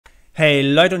Hey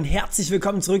Leute und herzlich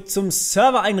willkommen zurück zum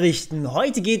Server einrichten.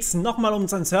 Heute geht es nochmal um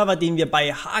unseren Server, den wir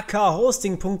bei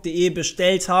hkhosting.de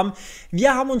bestellt haben.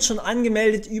 Wir haben uns schon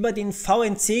angemeldet über den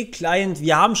VNC-Client.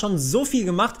 Wir haben schon so viel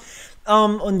gemacht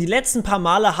und die letzten paar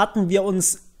Male hatten wir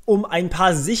uns um ein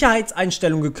paar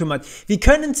Sicherheitseinstellungen gekümmert. Wir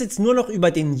können uns jetzt nur noch über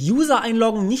den User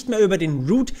einloggen, nicht mehr über den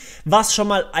Root, was schon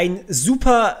mal ein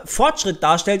super Fortschritt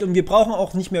darstellt, und wir brauchen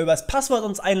auch nicht mehr über das Passwort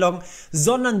uns einloggen,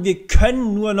 sondern wir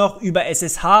können nur noch über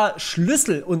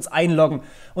SSH-Schlüssel uns einloggen.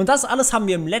 Und das alles haben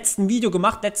wir im letzten Video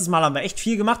gemacht. Letztes Mal haben wir echt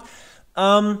viel gemacht.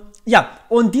 Ja,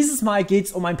 und dieses Mal geht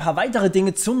es um ein paar weitere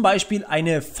Dinge, zum Beispiel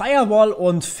eine Firewall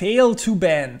und Fail to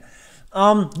Ban.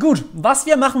 Gut, was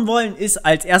wir machen wollen, ist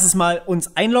als erstes mal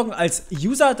uns einloggen als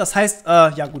User. Das heißt,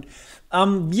 ja gut,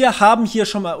 wir haben hier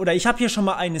schon mal, oder ich habe hier schon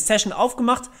mal eine Session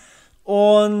aufgemacht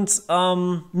und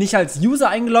mich als User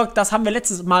eingeloggt. Das haben wir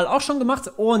letztes Mal auch schon gemacht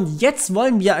und jetzt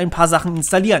wollen wir ein paar Sachen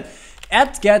installieren.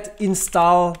 apt-get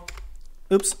install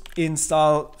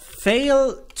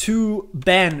fail to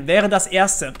ban wäre das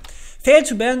erste. Fail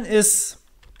to ban ist...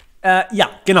 ja,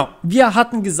 genau. Wir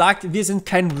hatten gesagt, wir sind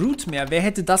kein Root mehr. Wer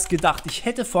hätte das gedacht? Ich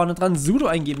hätte vorne dran sudo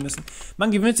eingeben müssen. Man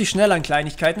gewöhnt sich schnell an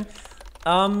Kleinigkeiten.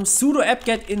 Sudo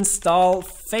apt-get install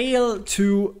fail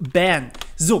to ban.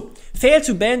 So, fail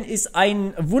to ban ist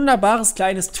ein wunderbares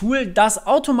kleines Tool, das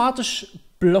automatisch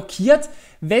blockiert,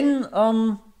 wenn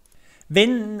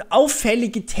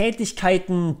auffällige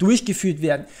Tätigkeiten durchgeführt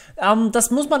werden. Das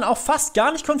muss man auch fast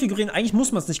gar nicht konfigurieren. Eigentlich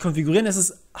muss man es nicht konfigurieren. Es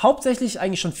ist hauptsächlich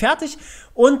eigentlich schon fertig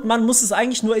und man muss es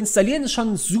eigentlich nur installieren. Ist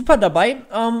schon super dabei.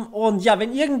 Und ja,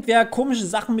 wenn irgendwer komische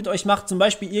Sachen mit euch macht, zum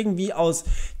Beispiel irgendwie aus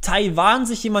Taiwan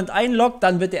sich jemand einloggt,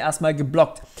 dann wird er erstmal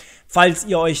geblockt, falls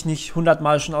ihr euch nicht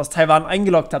 100-mal schon aus Taiwan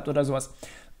eingeloggt habt oder sowas.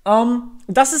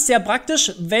 Das ist sehr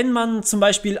praktisch, wenn man zum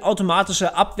Beispiel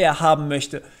automatische Abwehr haben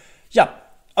möchte. Ja.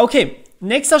 Okay,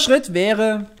 nächster Schritt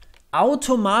wäre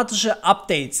automatische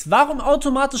Updates. Warum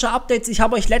automatische Updates? Ich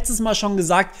habe euch letztes Mal schon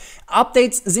gesagt,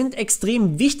 Updates sind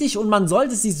extrem wichtig und man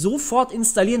sollte sie sofort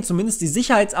installieren. Zumindest die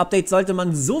Sicherheitsupdates sollte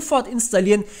man sofort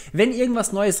installieren, wenn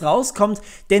irgendwas Neues rauskommt.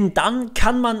 Denn dann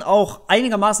kann man auch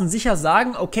einigermaßen sicher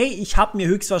sagen, okay, ich habe mir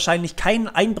höchstwahrscheinlich keinen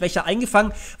Einbrecher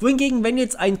eingefangen. Wohingegen, wenn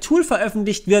jetzt ein Tool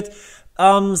veröffentlicht wird,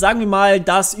 sagen wir mal,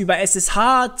 dass über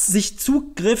SSH sich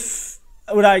Zugriff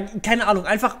oder keine Ahnung,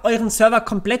 einfach euren Server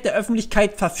komplett der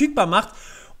Öffentlichkeit verfügbar macht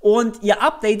und ihr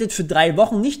updatet für 3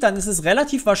 Wochen nicht, dann ist es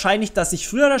relativ wahrscheinlich, dass sich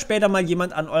früher oder später mal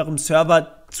jemand an eurem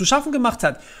Server zu schaffen gemacht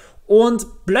hat.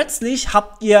 Und plötzlich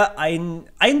habt ihr einen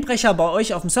Einbrecher bei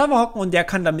euch auf dem Server hocken und der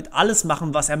kann damit alles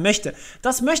machen, was er möchte.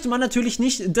 Das möchte man natürlich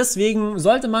nicht, deswegen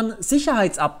sollte man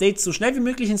Sicherheitsupdates so schnell wie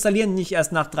möglich installieren, nicht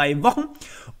erst nach 3 Wochen.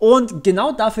 Und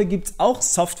genau dafür gibt es auch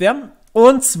Software.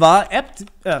 Und zwar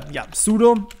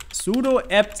sudo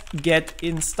apt-get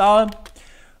install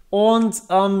und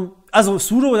also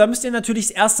sudo, da müsst ihr natürlich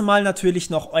das erste Mal natürlich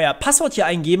noch euer Passwort hier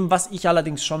eingeben, was ich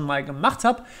allerdings schon mal gemacht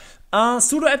habe.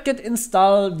 Sudo apt-get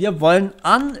install, wir wollen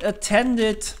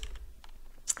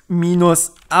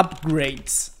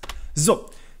unattended-upgrades. So,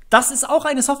 das ist auch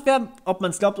eine Software, ob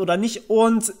man es glaubt oder nicht,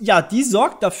 und ja, die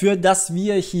sorgt dafür, dass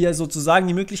wir hier sozusagen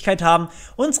die Möglichkeit haben,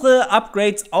 unsere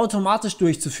Upgrades automatisch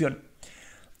durchzuführen.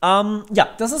 Ja,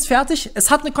 das ist fertig. Es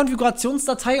hat eine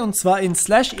Konfigurationsdatei und zwar in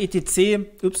 /etc,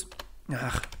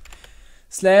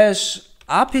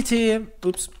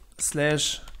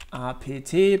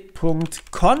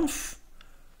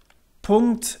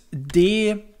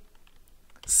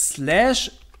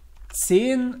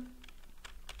 /apt.conf.d/10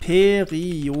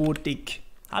 Periodik.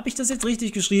 Habe ich das jetzt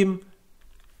richtig geschrieben?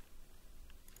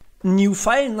 New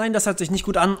File? Nein, das hört sich nicht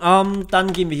gut an.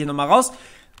 Dann gehen wir hier nochmal raus.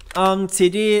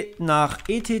 cd nach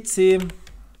etc/apt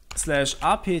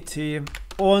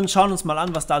und schauen uns mal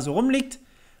an, was da so rumliegt.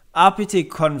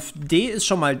 apt-conf-d ist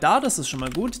schon mal da, das ist schon mal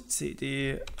gut.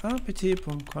 cd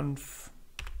apt.conf.d.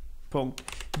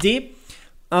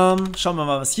 Schauen wir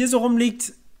mal, was hier so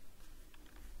rumliegt.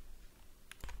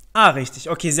 Richtig,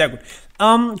 okay, sehr gut.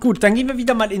 Gut, dann gehen wir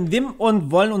wieder mal in Vim und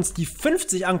wollen uns die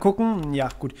 50 angucken. Ja,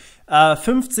 gut.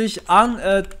 50 an...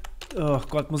 oh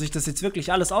Gott, muss ich das jetzt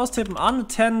wirklich alles austippen?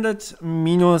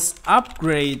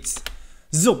 Unattended-upgrades.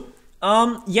 So,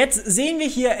 jetzt sehen wir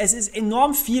hier, es ist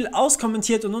enorm viel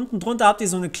auskommentiert und unten drunter habt ihr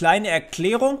so eine kleine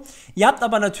Erklärung. Ihr habt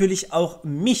aber natürlich auch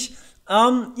mich.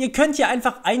 Ihr könnt hier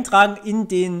einfach eintragen in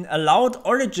den Allowed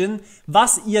Origin,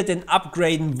 was ihr denn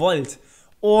upgraden wollt.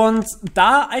 Und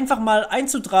da einfach mal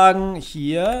einzutragen,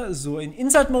 hier so in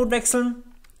Insert Mode wechseln.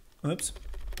 Ups.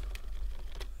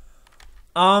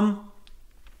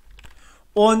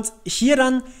 Und hier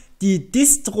dann die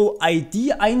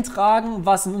Distro-ID eintragen,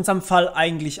 was in unserem Fall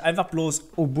eigentlich einfach bloß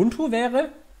Ubuntu wäre.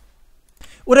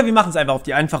 Oder wir machen es einfach auf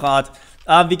die einfache Art.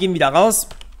 Wir gehen wieder raus.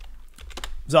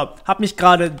 So, habe mich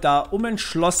gerade da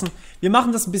umentschlossen. Wir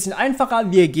machen das ein bisschen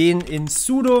einfacher. Wir gehen in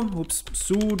sudo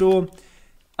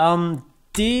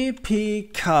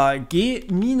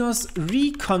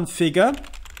dpkg-reconfigure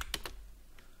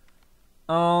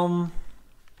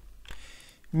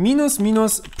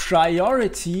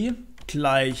 -priority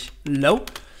gleich low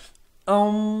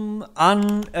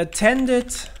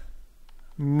unattended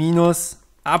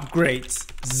 -upgrades.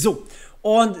 So.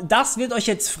 Und das wird euch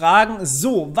jetzt fragen,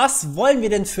 so, was wollen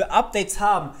wir denn für Updates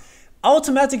haben?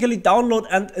 Automatically download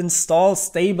and install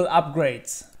stable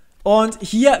upgrades. Und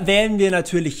hier wählen wir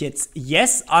natürlich jetzt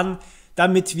Yes an,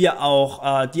 damit wir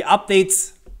auch die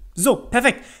Updates, so,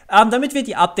 perfekt, damit wir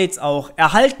die Updates auch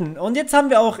erhalten. Und jetzt haben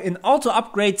wir auch in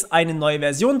Auto-Upgrades eine neue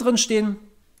Version drin stehen.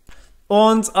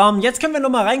 Und jetzt können wir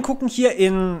nochmal reingucken, hier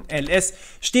in ls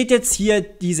steht jetzt hier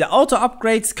diese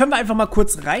Auto-Upgrades. Können wir einfach mal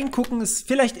kurz reingucken, ist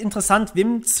vielleicht interessant,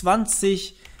 Vim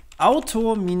 20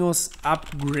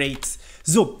 Auto-Upgrades.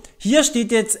 So, hier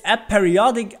steht jetzt App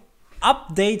Periodic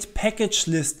Update Package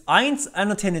List 1,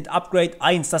 Unattended Upgrade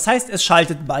 1. Das heißt, es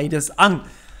schaltet beides an.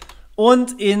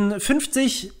 Und in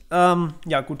 50,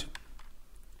 ja gut,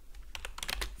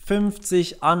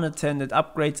 50 Unattended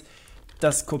Upgrades.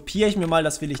 Das kopiere ich mir mal,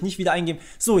 das will ich nicht wieder eingeben.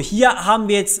 So, hier haben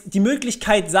wir jetzt die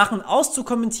Möglichkeit, Sachen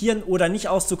auszukommentieren oder nicht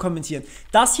auszukommentieren.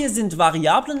 Das hier sind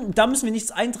Variablen, da müssen wir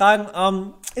nichts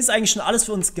eintragen, ist eigentlich schon alles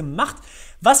für uns gemacht.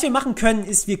 Was wir machen können,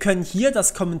 ist, wir können hier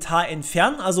das Kommentar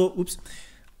entfernen, also,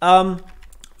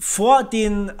 vor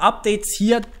den Updates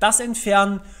hier das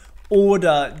entfernen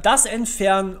oder das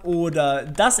entfernen oder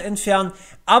das entfernen.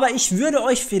 Aber ich würde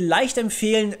euch vielleicht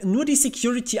empfehlen, nur die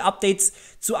Security Updates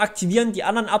zu aktivieren. Die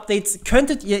anderen Updates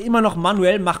könntet ihr immer noch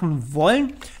manuell machen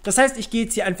wollen. Das heißt, ich gehe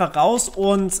jetzt hier einfach raus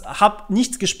und habe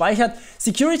nichts gespeichert.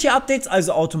 Security Updates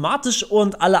also automatisch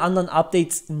und alle anderen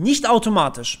Updates nicht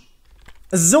automatisch.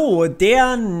 So,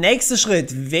 der nächste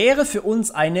Schritt wäre für uns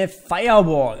eine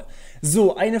Firewall.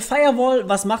 So, eine Firewall,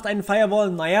 was macht eine Firewall?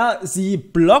 Naja, sie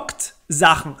blockt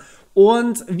Sachen.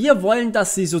 Und wir wollen,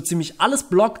 dass sie so ziemlich alles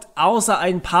blockt, außer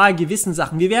ein paar gewissen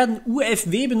Sachen. Wir werden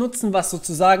UFW benutzen, was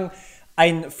sozusagen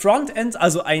ein Frontend,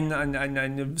 also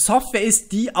eine Software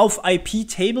ist, die auf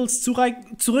IP-Tables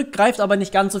zurückgreift, aber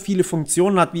nicht ganz so viele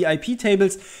Funktionen hat wie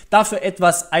IP-Tables, dafür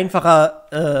etwas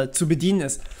einfacher zu bedienen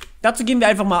ist. Dazu geben wir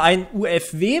einfach mal ein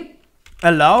UFW,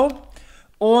 allow,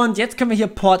 und jetzt können wir hier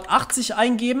Port 80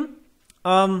 eingeben.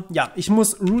 Ja, ich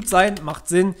muss root sein, macht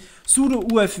Sinn. Sudo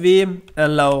UFW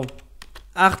allow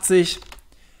 80.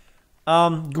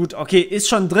 Gut, okay, ist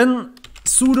schon drin.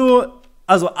 Sudo,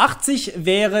 also 80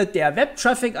 wäre der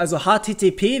Web-Traffic, also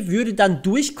HTTP würde dann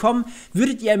durchkommen,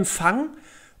 würdet ihr empfangen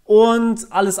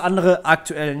und alles andere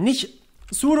aktuell nicht.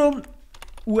 Sudo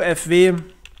UFW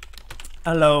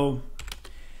allow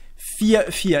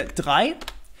 443.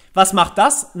 Was macht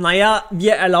das? Naja,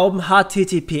 wir erlauben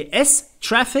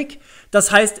HTTPS-Traffic. Das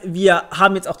heißt, wir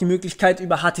haben jetzt auch die Möglichkeit,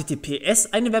 über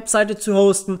HTTPS eine Webseite zu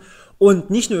hosten und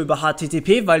nicht nur über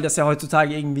HTTP, weil das ja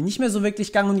heutzutage irgendwie nicht mehr so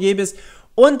wirklich gang und gäbe ist.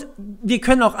 Und wir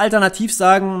können auch alternativ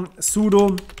sagen,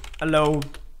 sudo allow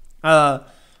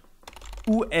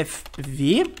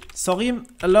UFW,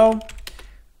 allow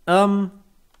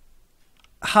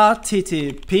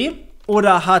HTTP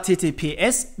oder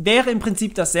HTTPS wäre im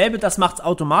Prinzip dasselbe, das macht es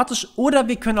automatisch. Oder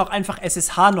wir können auch einfach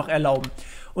SSH noch erlauben.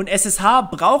 Und SSH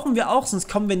brauchen wir auch, sonst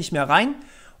kommen wir nicht mehr rein.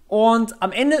 Und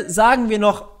am Ende sagen wir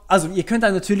noch, also ihr könnt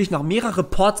dann natürlich noch mehrere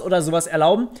Ports oder sowas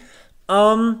erlauben.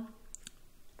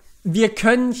 Wir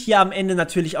können hier am Ende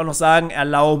natürlich auch noch sagen,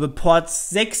 erlaube Ports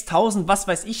 6000, was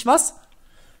weiß ich was.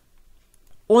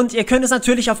 Und ihr könnt es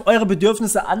natürlich auf eure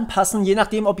Bedürfnisse anpassen, je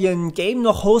nachdem, ob ihr ein Game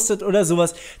noch hostet oder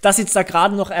sowas, das jetzt da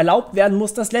gerade noch erlaubt werden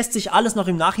muss. Das lässt sich alles noch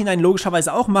im Nachhinein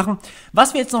logischerweise auch machen.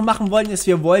 Was wir jetzt noch machen wollen, ist,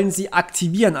 wir wollen sie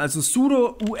aktivieren, also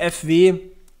sudo UFW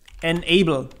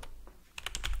enable.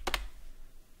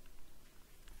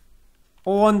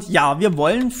 Und ja, wir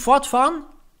wollen fortfahren.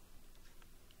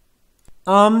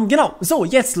 Genau, so,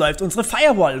 jetzt läuft unsere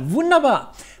Firewall.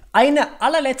 Wunderbar. Eine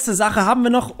allerletzte Sache haben wir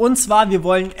noch, und zwar wir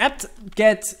wollen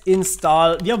apt-get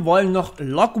install, wir wollen noch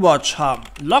logwatch haben.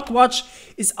 Logwatch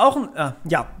ist auch ein,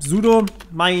 ja, sudo,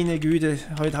 meine Güte,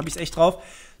 heute habe ich es echt drauf.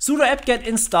 Sudo apt-get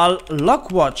install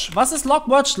logwatch. Was ist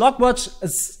logwatch? Logwatch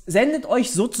sendet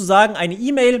euch sozusagen eine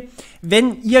E-Mail,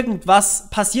 wenn irgendwas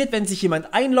passiert, wenn sich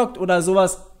jemand einloggt oder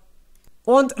sowas.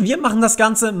 Und wir machen das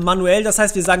Ganze manuell, das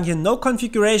heißt, wir sagen hier no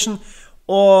configuration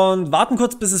und warten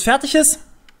kurz, bis es fertig ist.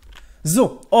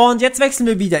 So, und jetzt wechseln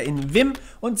wir wieder in Vim,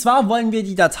 und zwar wollen wir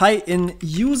die Datei in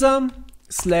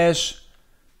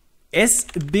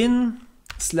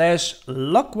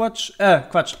user/sbin/logwatch,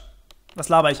 Quatsch, was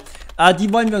laber ich?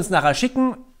 Die wollen wir uns nachher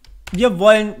schicken. wir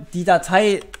wollen die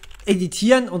Datei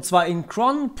editieren und zwar in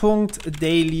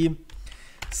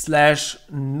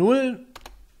cron.daily/0.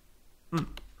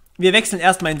 Wir wechseln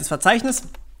erstmal in das Verzeichnis.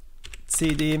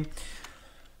 cd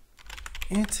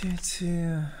etc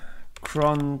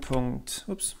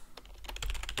cron.daily.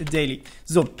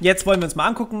 So, jetzt wollen wir uns mal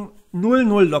angucken.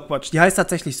 00 Logwatch, die heißt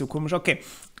tatsächlich so komisch, okay.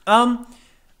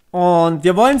 Und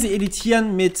wir wollen sie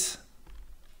editieren mit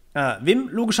Vim,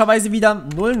 logischerweise wieder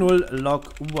 00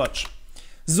 Logwatch.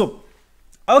 So,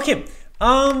 okay.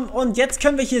 Und jetzt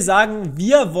können wir hier sagen,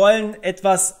 wir wollen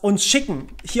etwas uns schicken.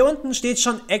 Hier unten steht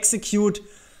schon execute.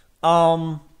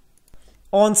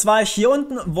 Und zwar hier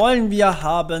unten wollen wir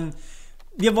haben,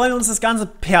 wir wollen uns das Ganze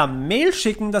per Mail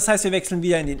schicken. Das heißt, wir wechseln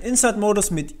wieder in den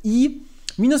Insert-Modus mit i,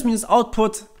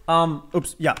 --output,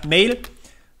 Mail,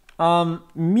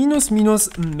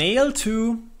 --mail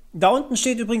to. Da unten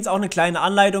steht übrigens auch eine kleine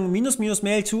Anleitung,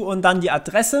 --mail to und dann die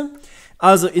Adresse.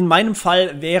 Also in meinem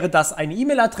Fall wäre das eine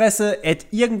E-Mail-Adresse,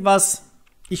 irgendwas.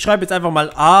 Ich schreibe jetzt einfach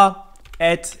mal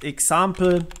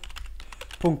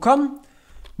a@example.com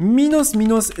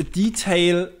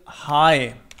 --detail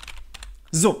hi.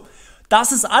 So,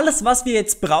 das ist alles, was wir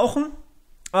jetzt brauchen.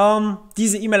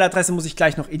 Diese E-Mail-Adresse muss ich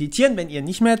gleich noch editieren, wenn ihr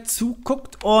nicht mehr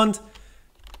zuguckt. Und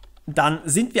dann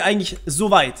sind wir eigentlich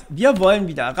soweit. Wir wollen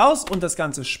wieder raus und das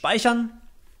Ganze speichern.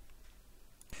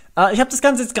 Ich habe das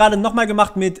Ganze jetzt gerade nochmal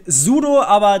gemacht mit sudo,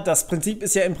 aber das Prinzip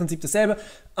ist ja im Prinzip dasselbe.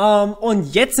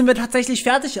 Und jetzt sind wir tatsächlich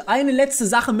fertig. Eine letzte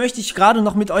Sache möchte ich gerade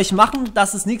noch mit euch machen.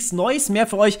 Das ist nichts Neues mehr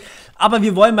für euch, aber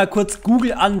wir wollen mal kurz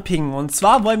Google anpingen. Und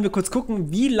zwar wollen wir kurz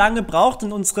gucken, wie lange braucht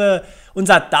denn unser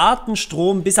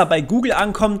Datenstrom, bis er bei Google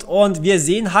ankommt. Und wir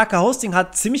sehen, HK Hosting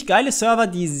hat ziemlich geile Server,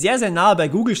 die sehr, sehr nahe bei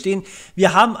Google stehen.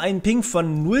 Wir haben einen Ping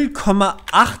von 0,8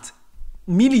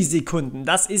 Millisekunden.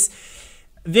 Das ist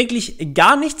wirklich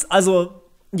gar nichts, also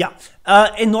ja,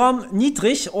 enorm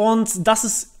niedrig und das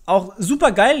ist auch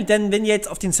super geil, denn wenn ihr jetzt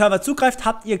auf den Server zugreift,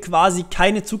 habt ihr quasi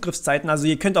keine Zugriffszeiten, also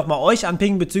ihr könnt auch mal euch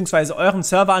anpingen, beziehungsweise euren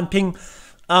Server anpingen.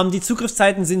 Die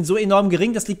Zugriffszeiten sind so enorm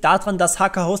gering, das liegt daran, dass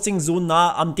HK Hosting so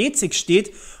nah am D6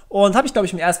 steht und habe ich glaube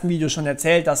ich im ersten Video schon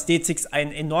erzählt, dass D6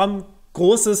 ein enorm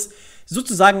großes,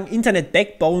 sozusagen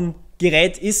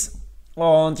Internet-Backbone-Gerät ist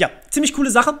und ja, ziemlich coole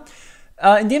Sache.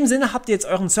 In dem Sinne habt ihr jetzt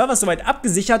euren Server soweit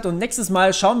abgesichert und nächstes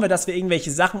Mal schauen wir, dass wir irgendwelche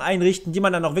Sachen einrichten, die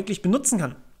man dann auch wirklich benutzen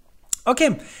kann.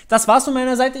 Okay, das war's von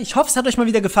meiner Seite. Ich hoffe, es hat euch mal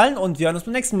wieder gefallen und wir hören uns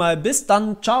beim nächsten Mal. Bis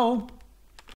dann, ciao!